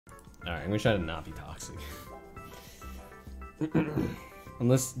Alright, I'm gonna try to not be toxic.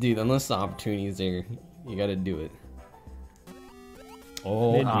 unless the opportunity is there, you gotta do it.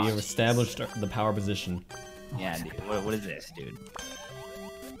 Oh, we have established the power position. Yeah, dude. What is this, dude?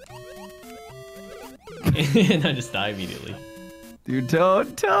 And I just die immediately. Dude,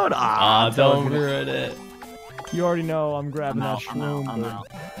 Toad. Don't ruin it. You already know I'm grabbing that shroom. I'm out.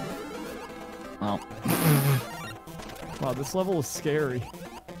 Well. Wow, this level is scary.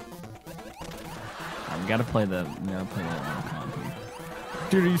 We gotta play the content.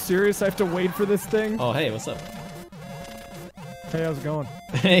 Dude, are you serious? I have to wait for this thing? Oh, hey, what's up? Hey, how's it going?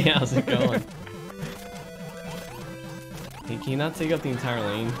 Hey, how's it going? Hey, can you not take up the entire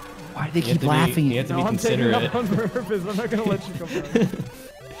lane? Why do they keep laughing? You have to be I'm taking considerate. it up on purpose. I'm not gonna let you come back.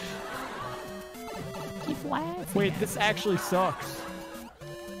 Keep laughing. Wait, this actually sucks.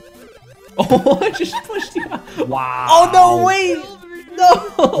 Oh, I just pushed you out. Wow. Oh, no, wait!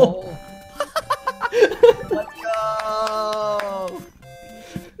 No!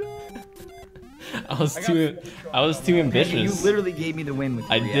 Let's go! I was too ambitious. You literally gave me the win with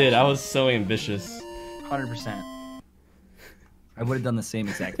your I did. I was so ambitious. 100%. I would have done the same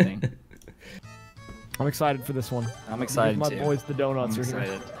exact thing. I'm excited for this one. I'm excited My too. boys, the donuts, I'm are here.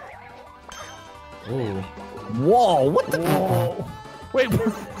 excited. Oh. Whoa! What the? Whoa. Wait,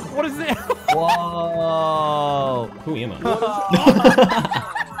 what is that? Whoa! Who am I?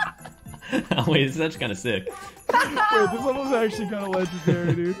 Oh, wait, this is actually kind of sick. Wait, this level's actually kind of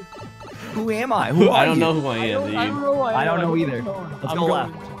legendary, dude. Who am I? Who are I don't you? know who I am, dude. I don't know why. I don't know either. I'm Let's go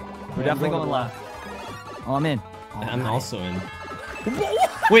left. We're definitely going left. Oh, I'm in. Oh, I'm nice. also in.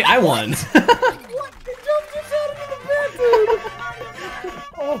 Wait, I won.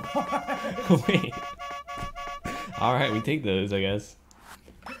 Wait. Alright, we take those, I guess.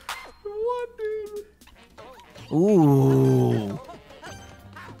 What, dude? Ooh.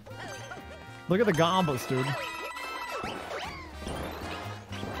 Look at the gombas, dude.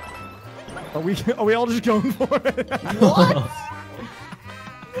 Are we all just going for it? What?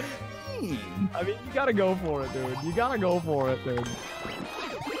 I mean, you gotta go for it, dude. You gotta go for it, dude.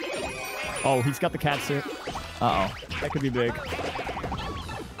 Oh, he's got the cat suit. Uh-oh. That could be big.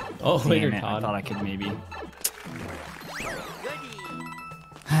 Oh, Damn later, it. I Todd. thought I could maybe.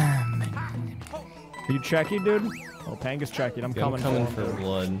 Are you checking, dude? Oh, Panga's checking. I'm Dude, I'm coming coming for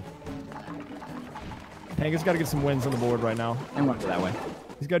blood. Panga's got to get some wins on the board right now. I'm going that way.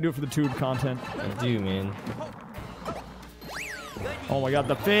 He's got to do it for the tube content. I do, man. Oh my god,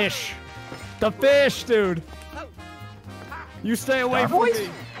 the fish! The fish, dude! You stay away from Boys? me!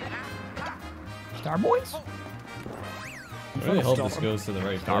 Star Boys? I really hope this goes to the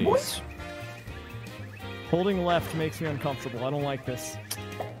right Star place. Boys? Holding left makes me uncomfortable. I don't like this.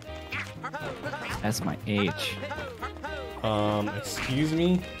 That's my H. Excuse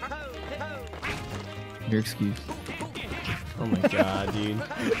me? Your excuse. Oh my god, dude.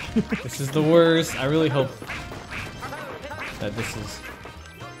 This is the worst. I really hope that this is...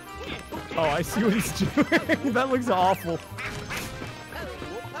 Oh, I see what he's doing. That looks awful.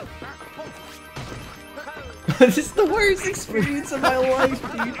 This is the worst experience of my life,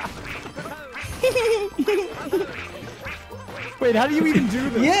 dude. Wait, how do you even do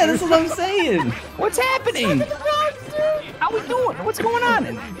this? Yeah, that's what I'm saying. What's happening? How we doing? What's going on?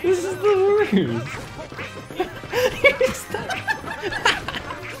 This is the worst.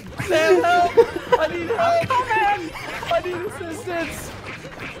 Sam, help! I need help! I need assistance!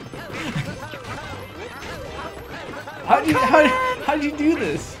 How'd you do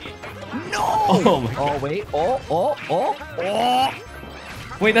this? No! Oh my. Oh, wait. Oh.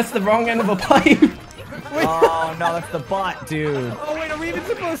 Wait, that's the wrong end of a pipe. Oh, no, that's the butt, dude. Oh wait, are we even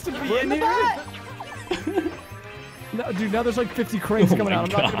supposed to be in here? No, dude, now there's like 50 crates coming out.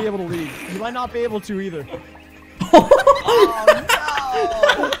 I'm not gonna be able to leave. You might not be able to either. Oh,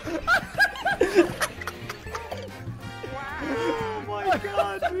 Oh my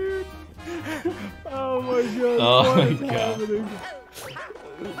god, dude. Oh my god. Oh What my is god. happening?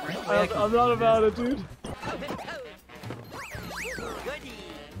 I'm not about it, dude.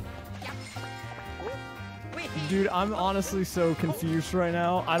 Dude, I'm honestly so confused right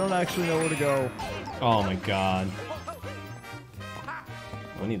now. I don't actually know where to go. Oh my god.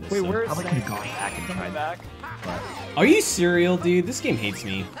 We need this. Wait, stuff. where is Probably Sam? could've gone back and tried back? Are you serial, dude? This game hates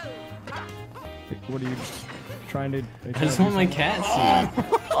me. What are you trying to? I just want my cat suit.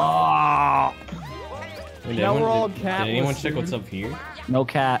 Oh, Wait, Now we're all did catless, anyone check what's dude. up here? no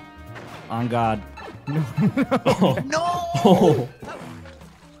cat. On God. Oh. No! Oh.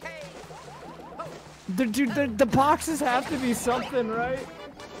 Dude, the boxes have to be something, right?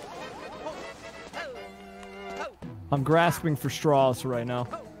 I'm grasping for straws right now.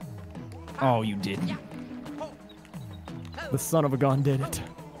 Oh, you didn't. The son of a gun did it.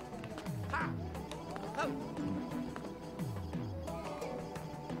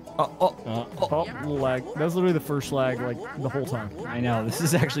 Oh, lag. That was literally the first lag, like, the whole time. I know, this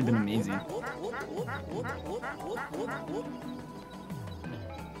has actually been amazing.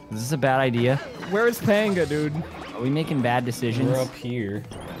 Is this a bad idea? Where is Panga, dude? Are we making bad decisions? We're up here.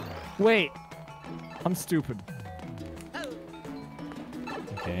 Wait. I'm stupid.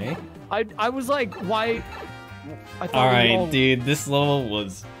 Okay. I was like, why? I thought Alright, dude, this level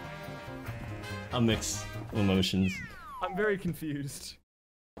was a mix of emotions. I'm very confused.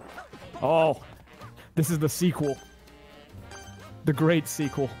 Oh, this is the sequel. The great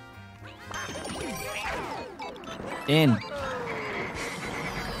sequel. In.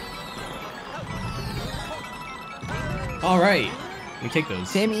 Alright, we take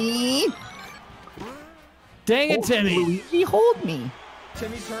those. Timmy! Dang it, Timmy! Luigi, hold me.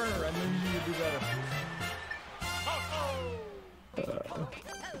 Timmy Turner, and then you do better.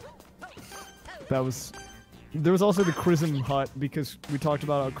 That was... There was also the Chrism hut, because we talked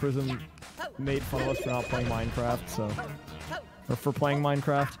about how Chrism made fun of us for not playing Minecraft, so... Or for playing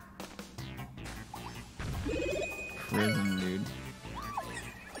Minecraft. Prison, dude.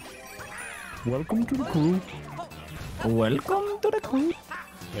 Welcome to the crew. Welcome to the crew.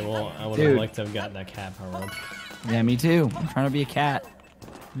 Yeah, well, I would have Dude. liked to have gotten that cat power up. Yeah, me too. I'm trying to be a cat.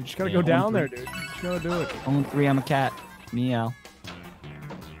 You just gotta Yeah, go down there, dude. You just gotta do it. Only 3, I'm a cat. Meow.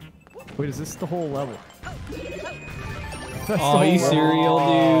 Wait, is this the whole level? That's Oh, the you whole cereal,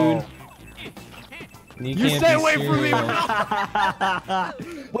 level. dude. You can't stay be away from me! cereal.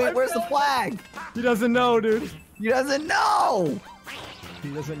 Wait, where's the flag? He doesn't know, dude. He doesn't know! He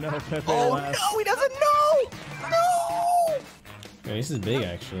doesn't know Pepe Oh laughs. no, he doesn't know! No! Yeah, this is big,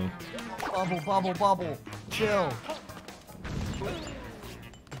 actually. Bubble, bubble, bubble. Chill.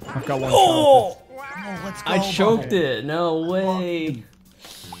 I've got one. Oh! No, let's go. I choked Bubble. it. No way.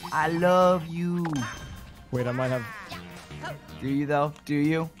 I love you. Wait, I might have. Do you though? Do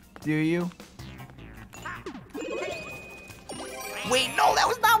you? Do you? Wait, no, that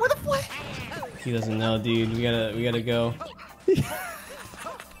was not where the flag. He doesn't know, dude. We gotta go.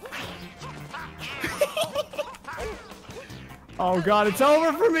 Oh god, it's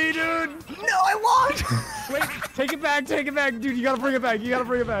over for me, dude. No, I lost. Wait, take it back, dude. You gotta bring it back. You gotta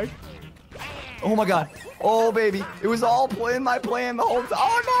bring it back. Oh my god. Oh baby, it was all my plan the whole time.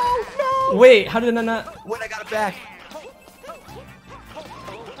 Oh no, no. Wait, how did I not? Wait, I got it back.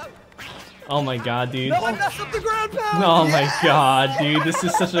 Oh my god, dude. No, I messed up the ground pound. Oh my god, dude. This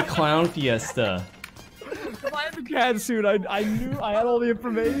is such a clown fiesta. If I had the cat suit, I knew I had all the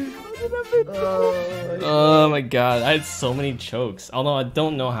information. Oh my god, I had so many chokes. Although I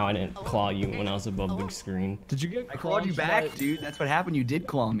don't know how I didn't claw you when I was above the screen. Did you get? I clawed you back, dude. That's what happened. You did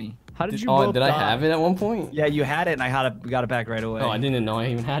claw me. How did you? Oh, both did I die? have it at one point? Yeah, you had it, and I got it back right away. Oh, I didn't know I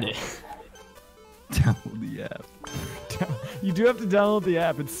even had it. Download the app. You do have to download the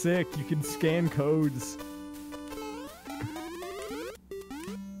app. It's sick. You can scan codes.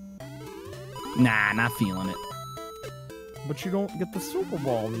 Nah, not feeling it. But you don't get the Super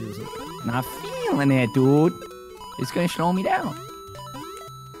Bowl music. Not feeling it, dude. It's gonna slow me down.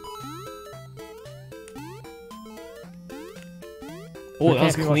 Oh, that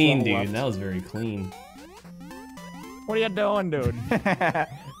was can't be much clean, level dude. left. That was very clean. What are you doing, dude? I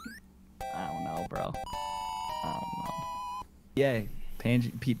don't know, bro. I don't know. Yay.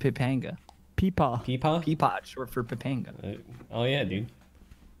 Pipanga. Peepaw. Peepaw? Peapod, short for Pipanga. Oh yeah, dude.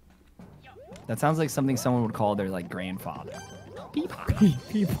 That sounds like something someone would call their, like, grandfather.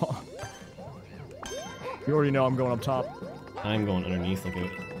 Peepaw. You already know I'm going up top. I'm going underneath. Look at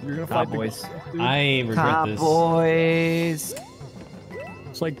it. You're gonna fight Cowboys. I regret this. Cowboys.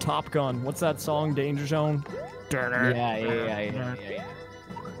 It's like Top Gun. What's that song? Danger Zone. Yeah.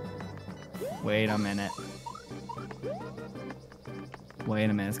 Wait a minute. Wait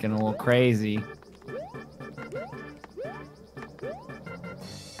a minute. It's getting a little crazy.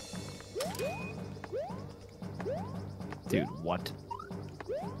 Dude, what?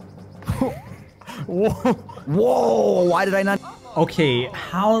 Whoa. Whoa! Why did I not? Okay,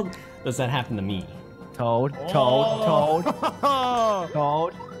 how does that happen to me? Toad.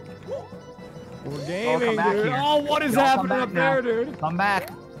 We're gaming, back dude. here. Oh, what is Y'all come happening back up now. there, dude? Come back.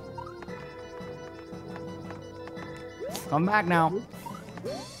 Come back now.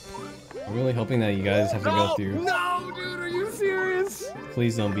 I'm really hoping that you guys have to go through. No, dude, are you serious?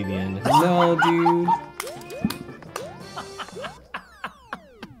 Please don't be the end. No, dude.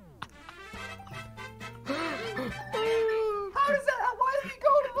 How does that? Why did he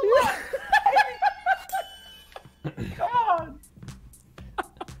go to the left? Come on.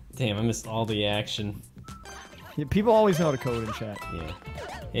 Damn, I missed all the action. Yeah, people always know how to code in chat. Yeah.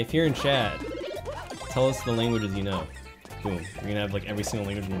 Hey, if you're in chat, tell us the languages you know. Boom. We're gonna have like every single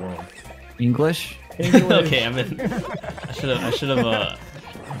language in the world. English? Okay, I mean, I should have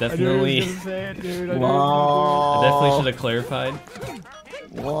definitely. Say it, dude. I definitely should have clarified.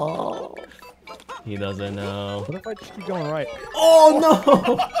 Whoa. He doesn't know. What if I just keep going right? Oh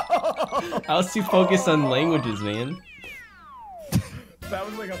no! I was too focused on languages, man. That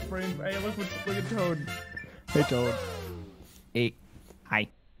was like a frame. Hey, look at Toad. Hey, Toad. Hey. Hi.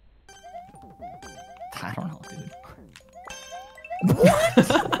 I don't know, dude.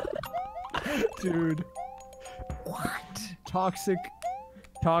 Dude. What? Toxic.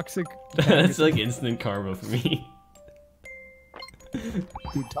 That's like instant karma for me. Dude,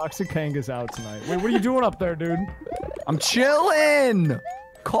 Toxic Kanga's out tonight. Wait, what are you doing up there, dude? I'm chilling.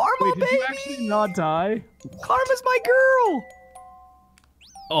 Karma, Wait, did baby. you actually not die? Karma's my girl.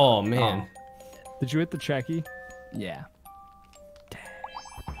 Oh man. Did you hit the checky? Yeah.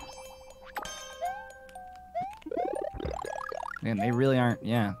 Man, they really aren't.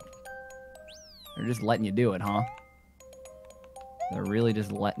 Yeah. They're just letting you do it, huh? They're really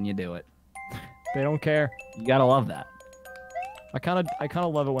just letting you do it. They don't care. You gotta love that. I kind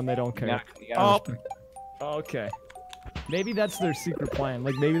of love it when they don't care. You gotta respect. Okay. Maybe that's their secret plan.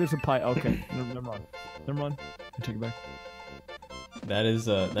 Like maybe there's a pie. Okay, never mind. I take it back. That is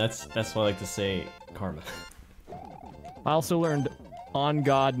that's what I like to say, karma. I also learned on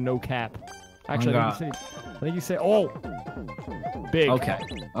God, no cap. Actually, I think you say oh, big. Okay.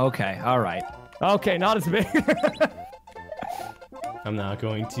 Okay. All right. Okay, not as big. I'm not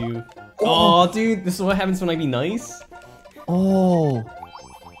going to. Oh, dude, this is what happens when I be nice. Oh.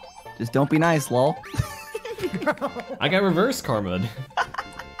 Just don't be nice, lol. I got reverse karma.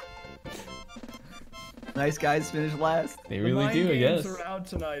 Nice guys finish last. They really do, I guess. Are out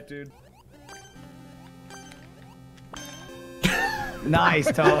tonight, dude.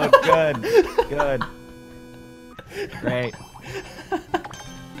 Nice, Toad. Good. Good. Great.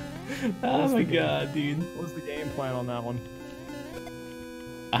 Oh my god, dude. What was the game plan on that one?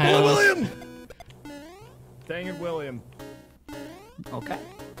 William! Dang it, William. Okay.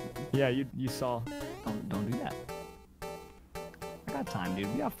 Yeah, you saw. Don't do that. I got time, dude.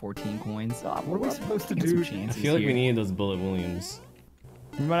 We got 14 coins. What are we supposed to Get do? some I chances feel like we here. needed those Bullet Williams.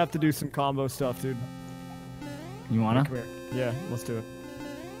 We might have to do some combo stuff, dude. You wanna? Come here. Yeah, let's do it.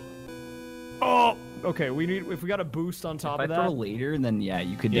 Oh, okay. We need if we got a boost on top If I of that. throw later, then yeah,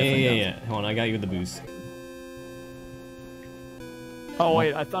 you could Yeah, definitely. yeah. Hold on, I got you with the boost. Oh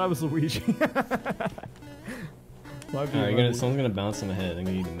wait, I thought I was Luigi. Alright, someone's gonna bounce on my head. I'm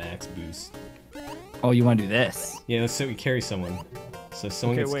gonna need the max boost. Oh, you want to do this? Yeah, let's say we carry someone. So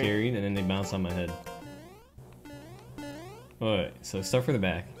someone Okay, gets wait. carried and then they bounce on my head. Alright, so start for the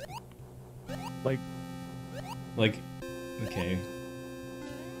back. Like, okay.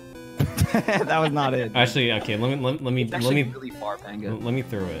 That was not it. Actually, okay. Let me Really far, Panga. let me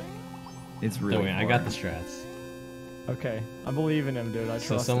throw it. It's Don't really. worry, I far. got the strats. okay, I believe in him, dude. I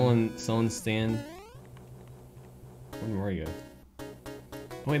So trust him. someone stand. Where did Mario go?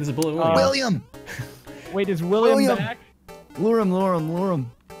 Oh, wait, there's a Bullet William. William. Wait, is William, William! back? Lure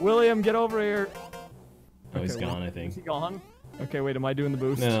him. William, get over here. Oh, he's Okay, gone, wait, I think. Is he gone? Okay, wait, am I doing the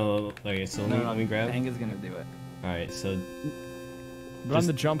boost? No, okay, so let me grab. Panga's gonna do it. Alright, so. But I'm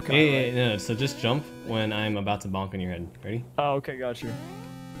the jump guy. Yeah, right? no, so just jump when I'm about to bonk on your head. Ready? Oh, okay, got you.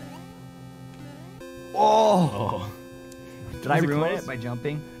 Oh! Oh. Did I Was it ruin close? it by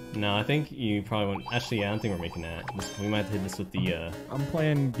jumping? No, I think you probably won't. Actually, yeah, I don't think we're making that. We might have to hit this with the, I'm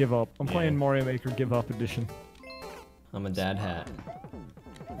playing Give Up. I'm Yeah. playing Mario Maker Give Up edition. I'm a dad hat.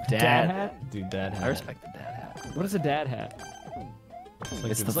 Dad hat? Dude, dad hat. I respect the dad hat. What is a dad hat? It's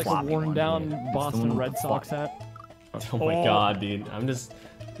like It's this- It's like a floppy worn one, down yeah. It's Boston the one Red with the Sox hat. Oh my god, dude. I'm just.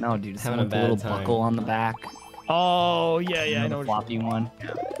 No, dude, it's the Having one a with the bad little time. buckle on the back. Oh, yeah, You yeah, know, I know. the what floppy one.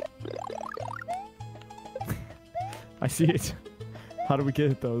 I see it. How do we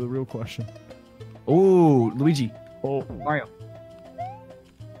get it, though? The real question. Ooh, Luigi. Oh, Mario.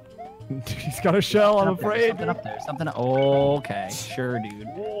 he's got a shell, I'm afraid. Something up there. Something. Okay, sure, dude.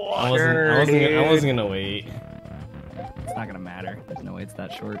 I wasn't gonna wait. It's not gonna matter. There's no way it's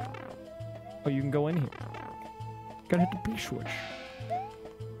that short. Oh, you can go in here. Gotta hit the B switch.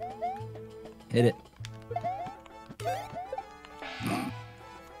 Hit it.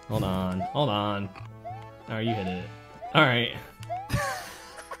 Hold on. Alright, you hit it. Alright.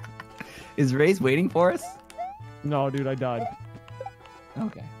 Is Ray's waiting for us? No, dude, I died.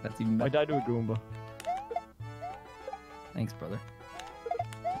 Okay, that's even I better. died to a Goomba. Thanks, brother.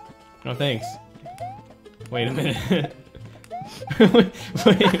 No, thanks. Wait a minute.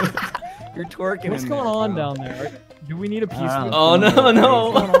 You're twerking. What's in going there, on bro. down there? Do we need a piece don't of know. Oh no, no.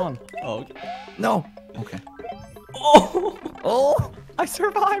 What's going on? Oh, okay. No. Okay. Oh. Oh, I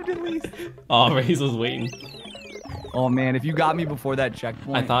survived at least. Oh, Raze was waiting. Oh man, if you got me before that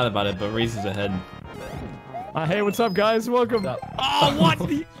checkpoint. I thought about it, but Raze is ahead. Hey, what's up, guys? Welcome. What's Oh, what?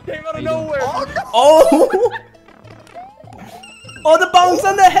 He came out of nowhere. Oh, no. Oh! Oh, the bounce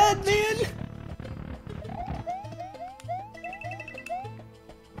on the head, man!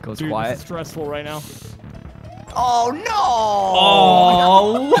 Goes Dude, quiet. this is stressful right now. Oh no!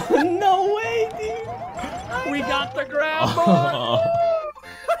 Oh, no way, dude! We got the grab, boy.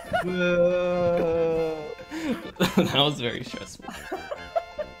 Oh. That was very stressful.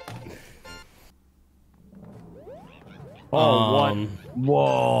 Oh, what?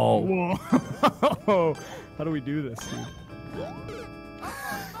 Whoa. Whoa. How do we do this, dude?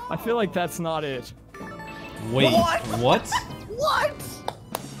 I feel like that's not it. Wait, what? What?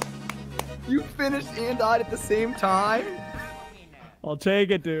 You finished and died at the same time? I'll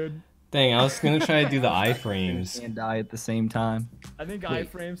take it, dude. Dang, I was gonna try to do the iframes. And die at the same time. I think Wait.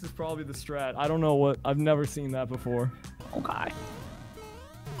 iframes is probably the strat. I don't know what. I've never seen that before. Okay.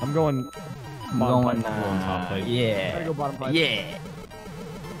 I'm going. I'm bottom going, pipe. top pipe. yeah. Gotta go bottom pipe. Yeah.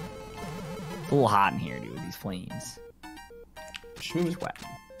 It's a little hot in here, dude. These flames. Schmoo. Sweating.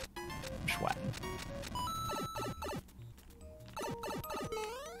 I'm sweating.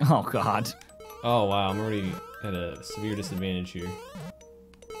 Oh god. Oh wow, I'm already at a severe disadvantage here.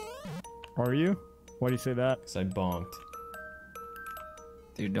 Are you? Why do you say that? Because I bonked.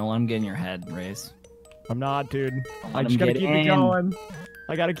 Dude, don't let him get in your head, Raze. I'm not, dude. Don't I let just him gotta get keep in. it going.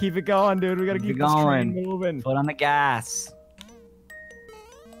 I gotta keep it going, dude. We gotta Keep keep it this train going. moving. Foot on the gas.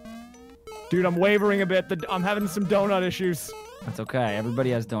 Dude, I'm wavering a bit. I'm having some donut issues. That's okay.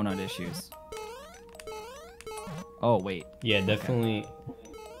 Everybody has donut issues. Oh, wait. Yeah, definitely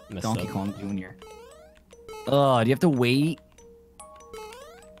messed Donkey up. Kong Jr. Ugh, do you have to wait?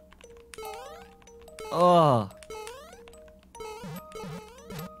 Ugh.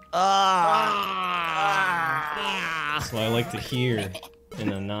 That's what I like to hear in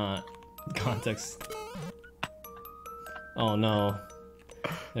a not context. Oh no.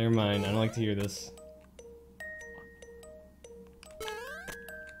 Never mind, I don't like to hear this.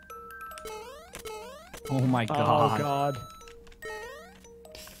 Oh my god. Oh god.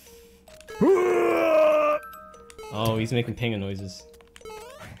 Oh, he's making penguin noises.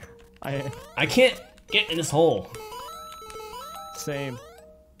 I I can't get in this hole. same.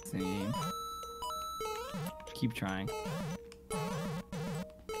 Same. Keep trying.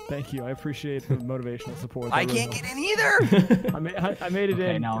 Thank you. I appreciate the motivational support. That I really can't helps. get in either! I made it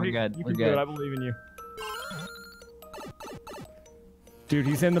Okay, in. now we're You good. can We're do good. it. I believe in you. Dude,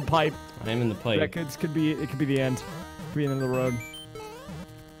 he's in the pipe. I am in the That pipe. could be it. Could be the end. Could be the end of the road.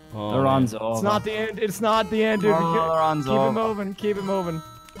 Oh, The man. run's over. It's not the end. It's not the end, dude. Oh, the run's Keep it over. moving. Keep it moving.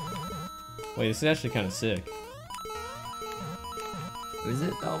 Wait, this is actually kind of sick. Is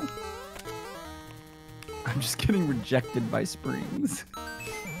it though? I'm just getting rejected by springs.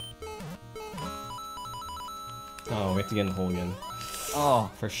 Oh, we have to get in the hole again.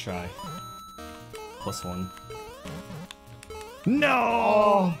 Oh. First try. +1.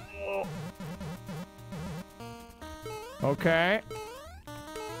 No. Okay.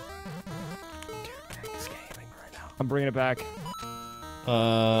 I'm bringing it back.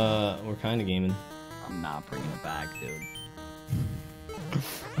 We're kind of gaming. I'm not bringing it back, dude.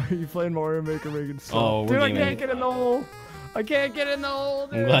 Are you playing Mario Maker making stuff? Oh, we're dude, I gaming. can't get in the hole. I can't get in the hole,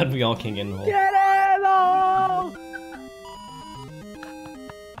 dude. I'm glad we all can get in the hole. Get in the hole.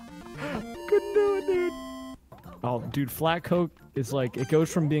 Couldn't do it, dude. Oh, dude, flat Coke is like, it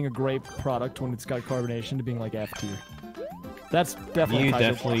goes from being a great product when it's got carbonation to being like F tier. That's definitely You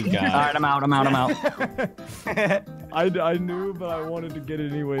Kaiser definitely All got right, I'm out. I'm out. I'm out. I knew, but I wanted to get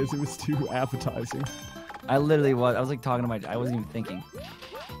it anyways. It was too appetizing. I literally was. I was like talking to my. I wasn't even thinking.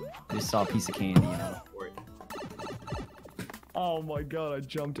 I just saw a piece of candy, you know. Oh my god, I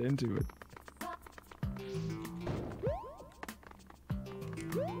jumped into it.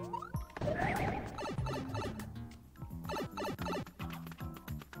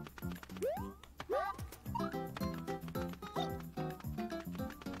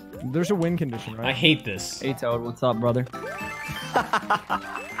 There's a win condition, I right? hate this. Hey Toad, what's up, brother?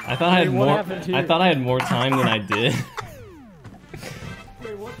 I thought I had Wait, what more. happened here? I thought I had more time than I did.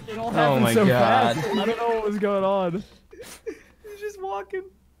 Wait, what? It all Oh happened my so God. fast. I don't know what was going on. He's just walking.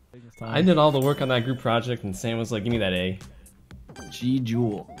 I did all the work on that group project, and Sam was like, "Give me that A." G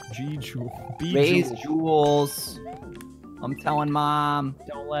Jewel. G Jewel. B Raise Jewel. jewels. I'm telling mom.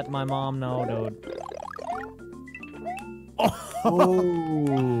 Don't let my mom know, dude. Oh.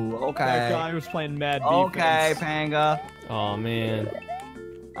 Ooh, okay. That guy was playing mad defense. Okay, Panga. Oh man.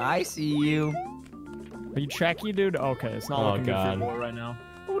 I see you. Are you checky, dude? Okay, it's not Oh, looking good for God. your boy right now.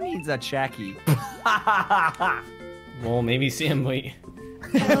 Who needs a checky? Well, maybe Sam might.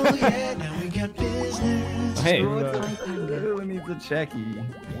 Hell yeah, now we got business. Hey. Who needs a checky?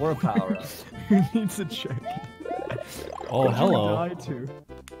 Or a power up? Who needs a checky? Oh, hello. Die to?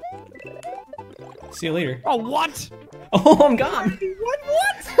 See you later. Oh, what? Oh, I'm gone. What?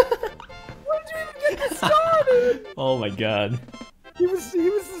 Where'd you even get this started? Oh my god. He was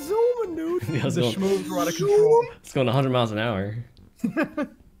zooming, dude. Yeah, I was The going- schmooves were out of control. It's going 100 miles an hour.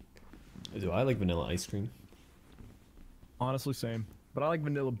 Do I like vanilla ice cream? Honestly, same. But I like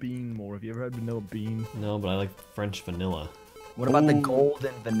vanilla bean more. Have you ever had vanilla bean? No, but I like French vanilla. What about the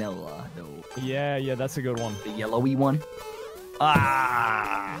golden vanilla, though? Yeah, that's a good one. The yellowy one?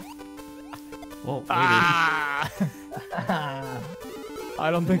 Ah! Well, maybe. Ah! I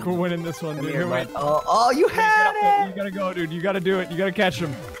don't think we're winning this one, Come dude. here, Wait. bud. Oh, you had You it! gotta go, dude. You gotta do it. You gotta catch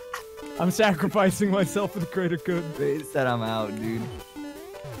him. I'm sacrificing myself for the greater good. They said I'm out, dude.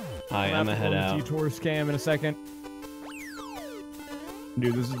 Hi, I'm gonna a head out. T-Tour scam in a second.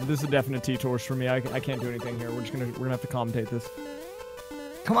 Dude, this is a definite T-Tours for me. I can't do anything here. We're gonna have to commentate this.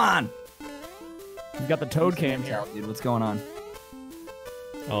 Come on! You got the Toad cam here. Dude, what's going on?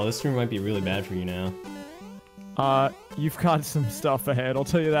 Oh, this room might be really bad for you now. You've got some stuff ahead. I'll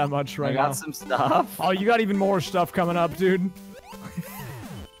tell you that much right I got now. some stuff. Oh, you got even more stuff coming up, dude.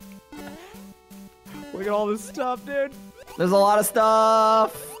 Look at all this stuff, dude. There's a lot of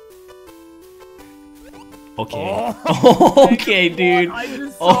stuff. Okay. Oh, okay, dude. I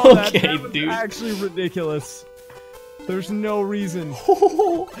just saw that. Okay, That was dude. actually ridiculous. There's no reason.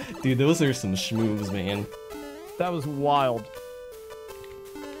 Dude, those are some schmoves, man. That was wild.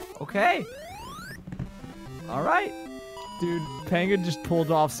 Okay. All right. Dude, Panga just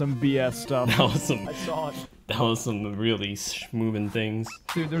pulled off some BS stuff. That was some. I saw it. That was some really schmoving things.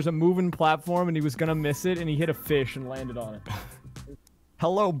 Dude, there's a moving platform and he was gonna miss it and he hit a fish and landed on it.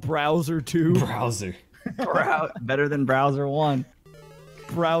 Hello, Browser 2. Browser. Better than Browser 1.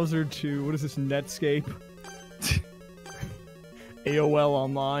 Browser 2. What is this, Netscape? AOL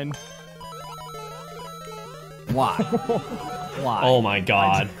Online. Why? Why? Oh my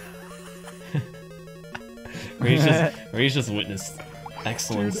god. Ray's just witnessed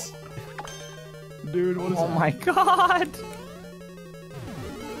excellence. Dude, what is Oh my god.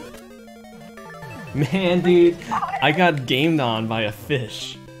 Man, dude, I got gamed on by a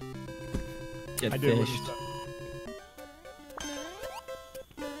fish. Get I did what fished. you said.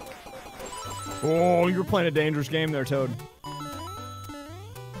 Oh, you were playing a dangerous game there, Toad.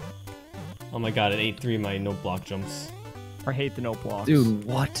 Oh my god, it ate 3 of my no block jumps. I hate the no blocks. Dude,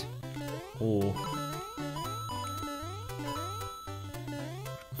 what? Oh.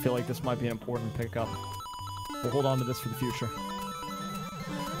 I feel like this might be an important pickup. We'll hold on to this for the future.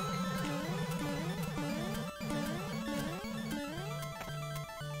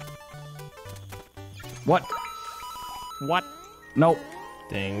 What? What? Nope.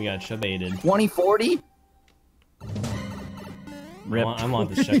 Dang, we got chubaited. 2040? Rip. I'm on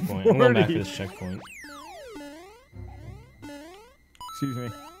this checkpoint. I'm going back to this checkpoint. Excuse me.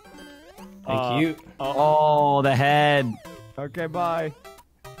 Thank you. Oh, the head. Okay, bye.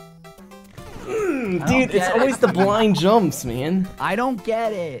 Dude, it's get always the blind jumps, man. I don't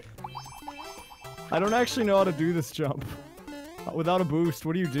get it. I don't actually know how to do this jump. Without a boost,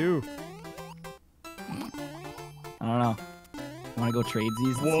 what do you do? I don't know. Want to go trade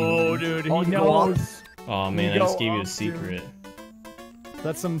these? Whoa, dude, he Oh, you go up? knows. Oh man, I go just gave you a up, secret.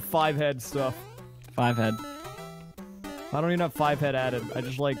 That's some 5-head stuff. 5 head. I don't even have 5-head added. I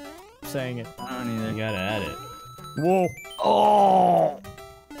just like saying it. I don't You either. gotta add it. Whoa. Oh!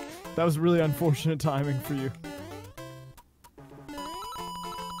 That was really unfortunate timing for you.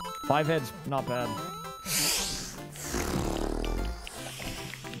 5 heads, not bad.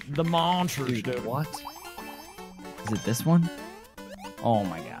 The monsters, dude. What? Is it this one? Oh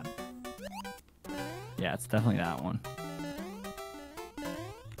my god. Yeah, it's definitely that one.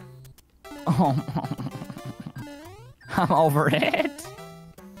 Oh, I'm over it.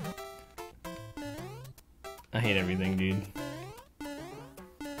 I hate everything, dude.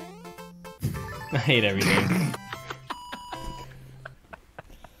 I hate everything.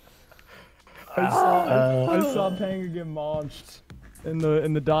 I saw Panga get launched in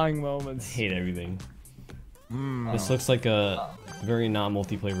the dying moments. Hate everything. This looks like a very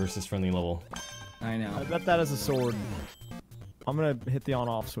non-multiplayer versus friendly level. I I know. bet that is a sword. I'm gonna hit the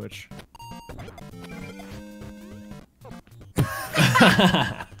on-off switch.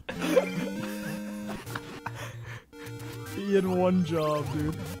 he had one job,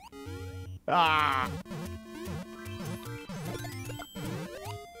 dude. Ah!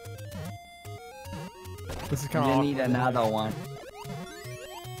 This is kind of. You need another one.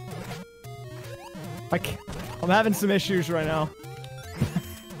 I'm having some issues right now.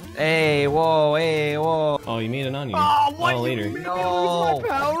 Hey, whoa, hey, whoa. Oh, you made it on you. Oh, what? later. No. My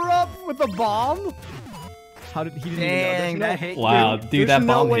power up with the bomb? How did he didn't Dang, even know? that hit Wow, you. dude, that There's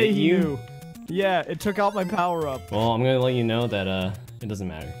no bomb way hit he you. knew. Yeah, it took out my power up. Well, I'm gonna let you know that it doesn't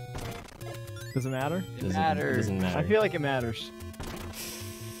matter. Does it matter? It matters. It doesn't matter. I feel like it matters.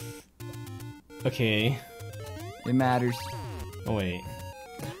 Okay. It matters. Oh wait.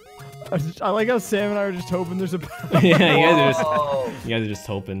 I like how Sam and I are just hoping there's a. Yeah, you Whoa. guys are just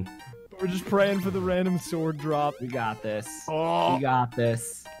hoping. We're just praying for the random sword drop. We got this. Oh, We got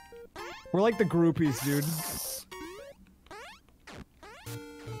this. we're like the groupies, dude.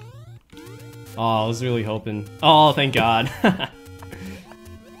 Oh, I was really hoping. Oh, thank God.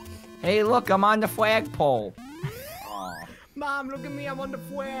 Hey, look, I'm on the flagpole. Mom, look at me, I'm on the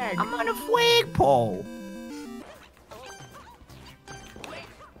flag. I'm on a flagpole.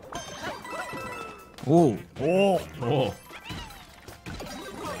 Ooh. Oh, Oh.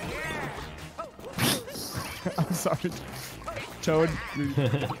 I'm sorry, Toad.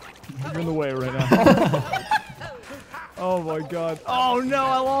 You're in the way right now. Oh my God. Oh no,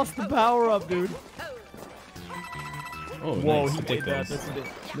 I lost the power up, dude. Oh, Whoa, nice. he You take made that. those.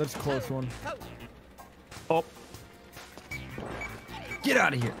 That's a close one. Oh, Get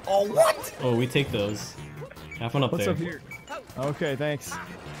out of here. Oh, what? Oh, we take those. Have fun up what's there. up here? Okay, thanks.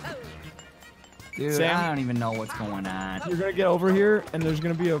 Dude, Sam? I don't even know what's going on. You're gonna get over here, and there's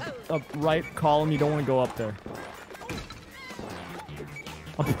gonna be a right column. You don't want to go up there.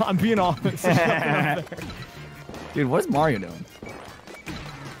 I'm being honest. There's nothing up there. Dude, what is Mario doing?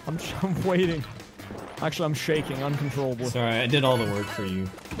 I'm waiting. Actually, I'm shaking uncontrollably. Sorry, I did all the work for you.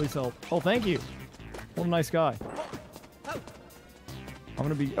 Please help. Oh, thank you. What a nice guy. I'm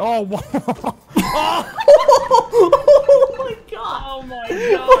gonna be. Oh, whoa. Oh my God! Oh my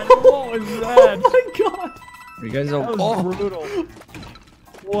God! What was that? Oh my God! Are you guys That okay? was brutal.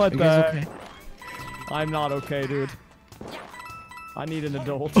 What Are you the? guys heck? okay? I'm not okay, dude. I need an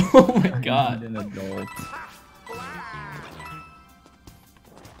adult. Oh my God! An adult.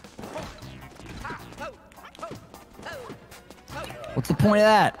 What's the point of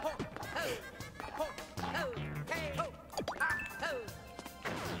that?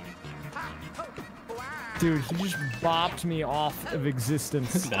 Dude, he just bopped me off of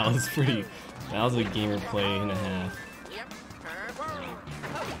existence. That was pretty. That was a gamer play and a half.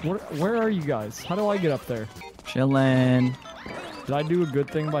 Where are you guys? How do I get up there? Chillin'. Did I do a good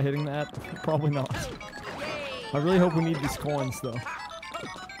thing by hitting that? Probably not. I really hope we need these coins, though.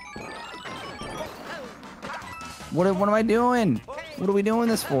 What am I doing? What are we doing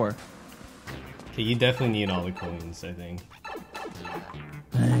this for? Okay, you definitely need all the coins, I think.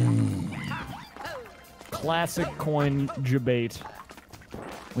 Classic coin debate.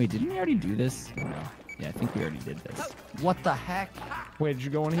 Wait, didn't we already do this? No. Yeah, I think we already did this. What the heck? Wait, did you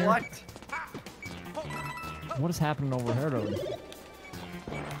go in here? What? What is happening over here, though?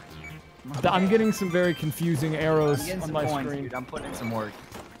 I'm getting some very confusing I'm arrows getting on some my coins, screen. dude. I'm putting in some work.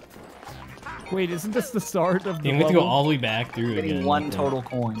 Wait, isn't this the start of the Yeah, we have to go level? all the way back through Getting again. one Yeah. total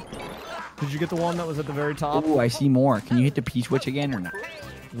coin. Did you get the one that was at the very top? Ooh, I see more. Can you hit the P switch again or not?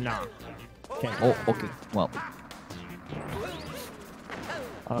 No. Oh, okay. Well,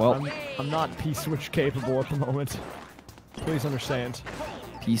 Well- I'm not P-switch capable at the moment. Please understand.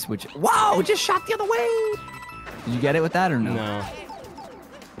 P switch. Wow, it just shot the other way. Did you get it with that or no? No.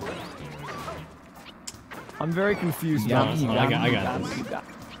 I'm very confused You now. got me, you I got got- me, I you got got this. me, you got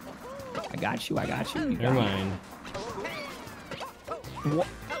me. I got you, I got you. You Never got me. mind. What?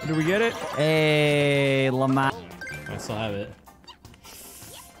 Did we get it? Hey, Lima. I still have it.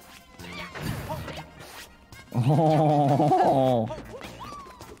 Oh.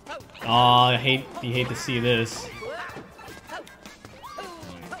 Oh, you hate to see this.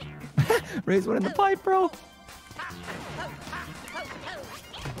 Raise one in the pipe, bro.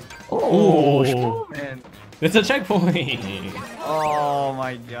 Oh, man. it's a checkpoint. Oh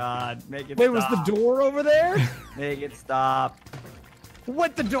my god. Make it Wait, was stop. the door over there? Make it stop.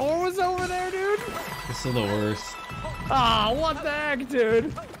 What, the door was over there, dude? This is the worst. Ah, what the heck,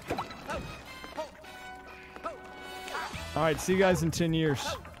 dude? Alright, see you guys in 10 years.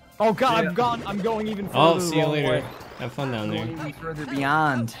 Oh god, I'm going even further Oh, the see you wrong later. way. Have fun down there. Going further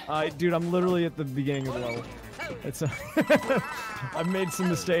beyond. Dude, I'm literally at the beginning of the level. It's a I've made some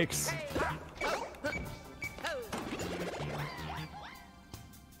mistakes.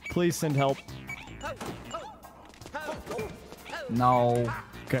 Please send help. No.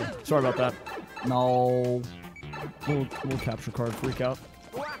 Okay, sorry about that. No. We'll capture card freak out.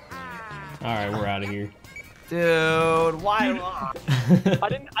 All right, we're out of here. Dude, why?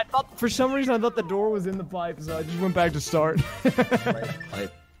 I thought for some reason I thought the door was in the pipe, so I just went back to start.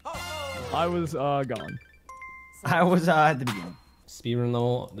 I was gone. I was at the beginning. Speedrun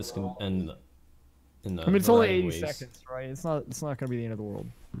level. This can end in the. I mean, it's only 80 ways. seconds, right? It's not gonna be the end of the world.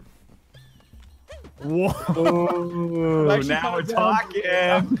 Whoa! Now we're talking.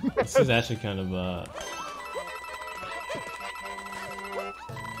 This is actually kind of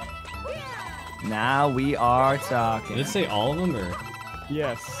Now we are talking. Did it say all of them or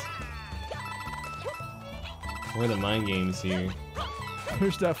Yes. where are the mind games here?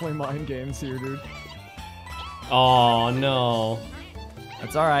 There's definitely mind games here, dude. Oh no.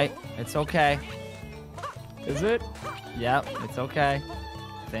 It's all right. It's okay. Is it? Yep, it's okay.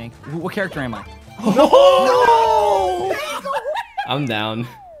 I think. What character am I? No! I'm down.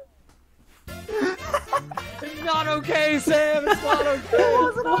 It's not okay, Sam. It's not okay. It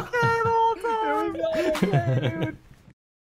wasn't okay the whole time. It was not okay, dude.